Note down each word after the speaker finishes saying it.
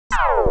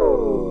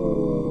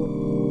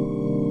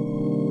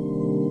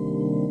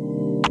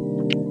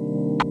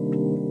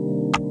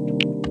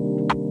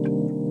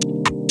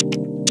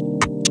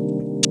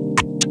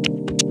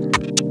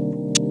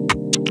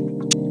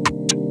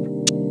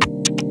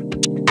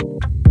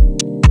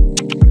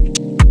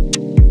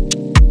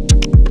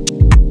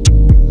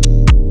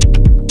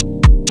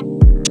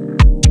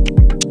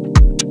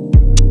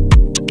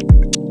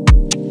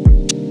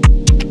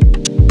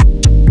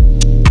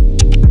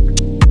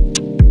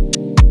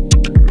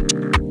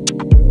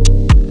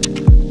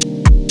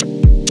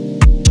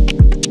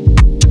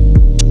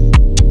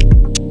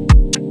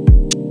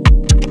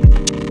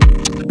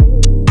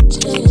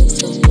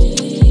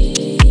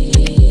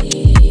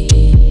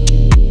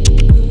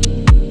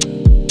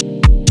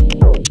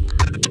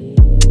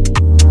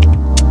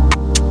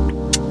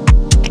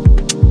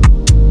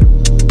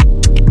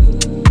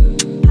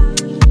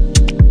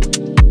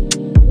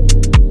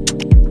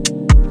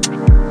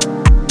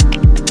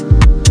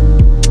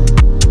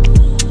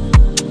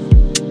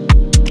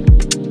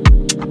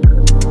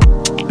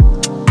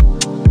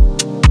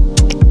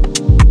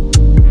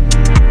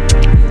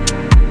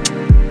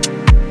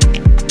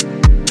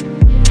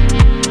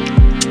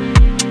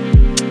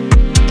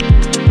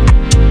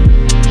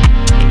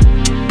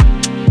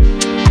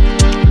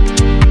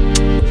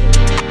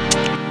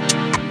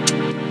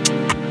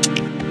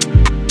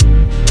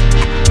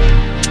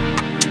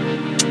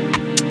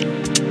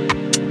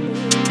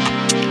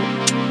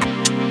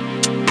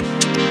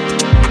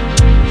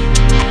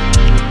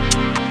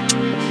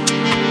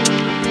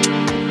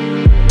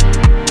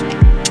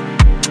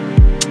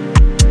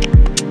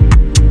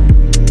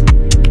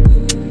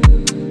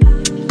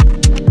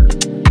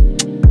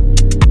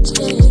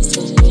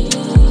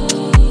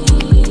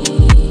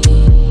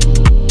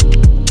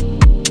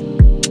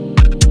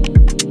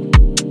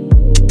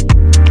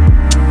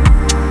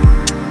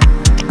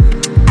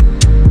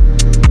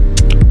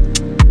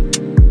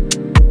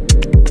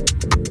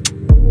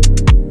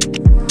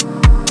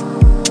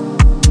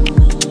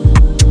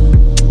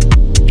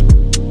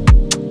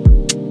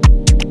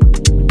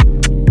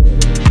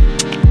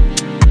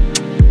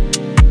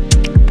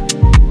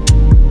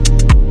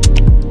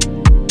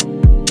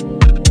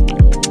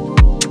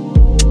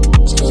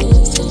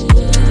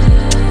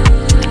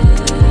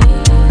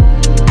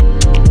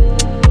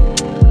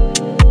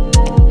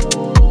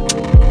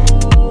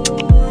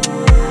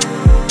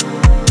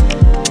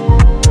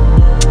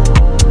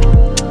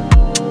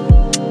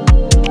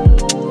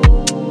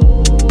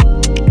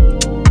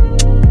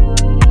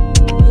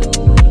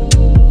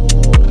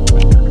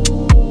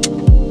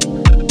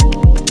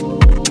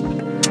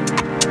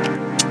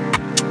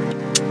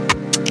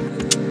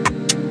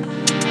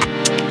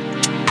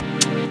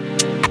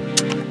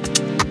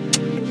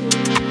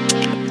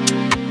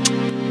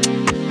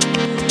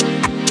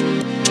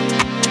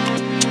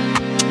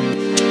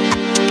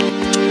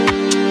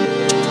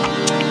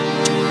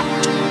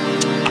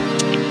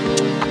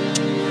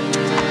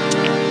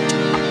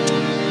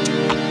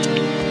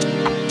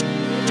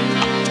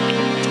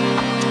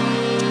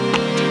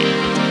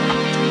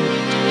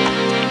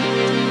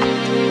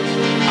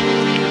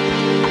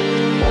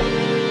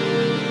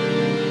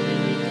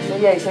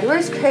Yeah, he said,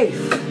 where's Keith?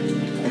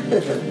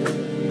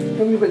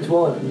 When we went to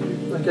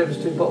Ireland, they gave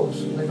us 2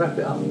 bottles and they wrap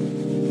it up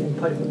in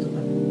paper, don't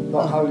they?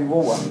 Like holy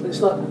water.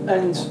 It's like,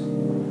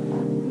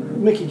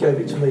 and Mickey gave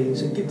it to me and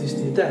said, give this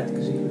to your dad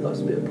because he likes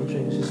a bit of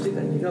poutine. He said, stick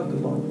that in your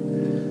garden line.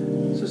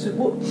 So I said,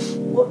 what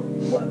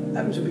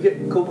happens if we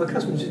get caught by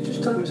customers? He said,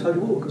 just tell them it's holy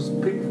water because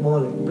people from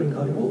Ireland bring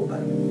holy water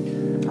back.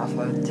 I've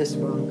heard this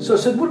one. So I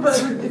said, what about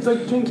if they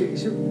drink it? He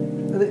said,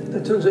 and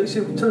it turns out, he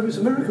said, tell them it's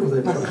a miracle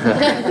they've done.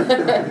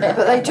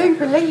 But they do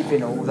believe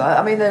in all that.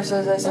 I mean, there's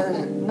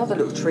another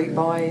little treat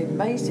by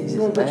Maisie's,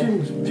 isn't there?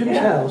 Jim's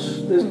house,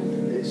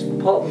 it's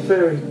part of a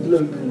fairy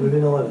loop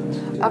within Ireland.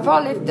 If I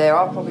lived there,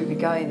 I'd probably be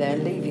going there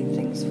and leaving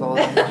things for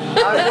them.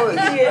 I would.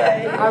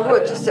 Yeah. I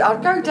would.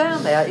 I'd go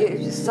down there.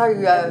 It's just so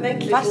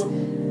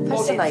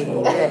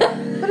fascinating. Yeah.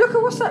 But look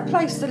at what's that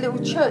place, the little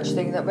church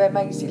thing that where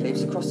Maisie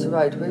lives across the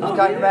road. We were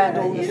going around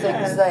all the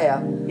things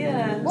there.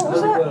 Yeah. What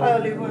was that?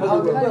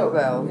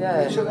 Holywell.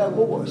 Yeah. He took that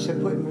water, said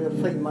put it in my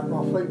feet, make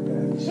my feet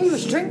better. He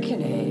was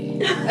drinking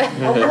it.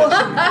 I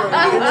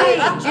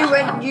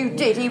wasn't. You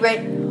did. He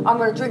went, I'm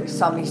going to drink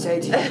some, he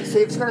said. See if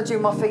it's going to do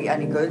my feet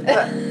any good.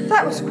 But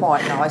that was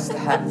quite nice to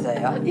have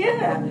there.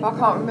 Yeah. I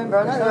can't remember.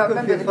 I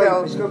remember the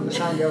girl. It's good for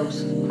something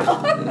else.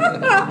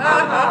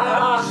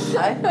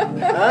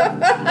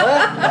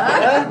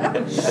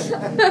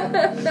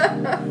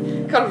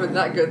 Can't have been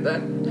that good then.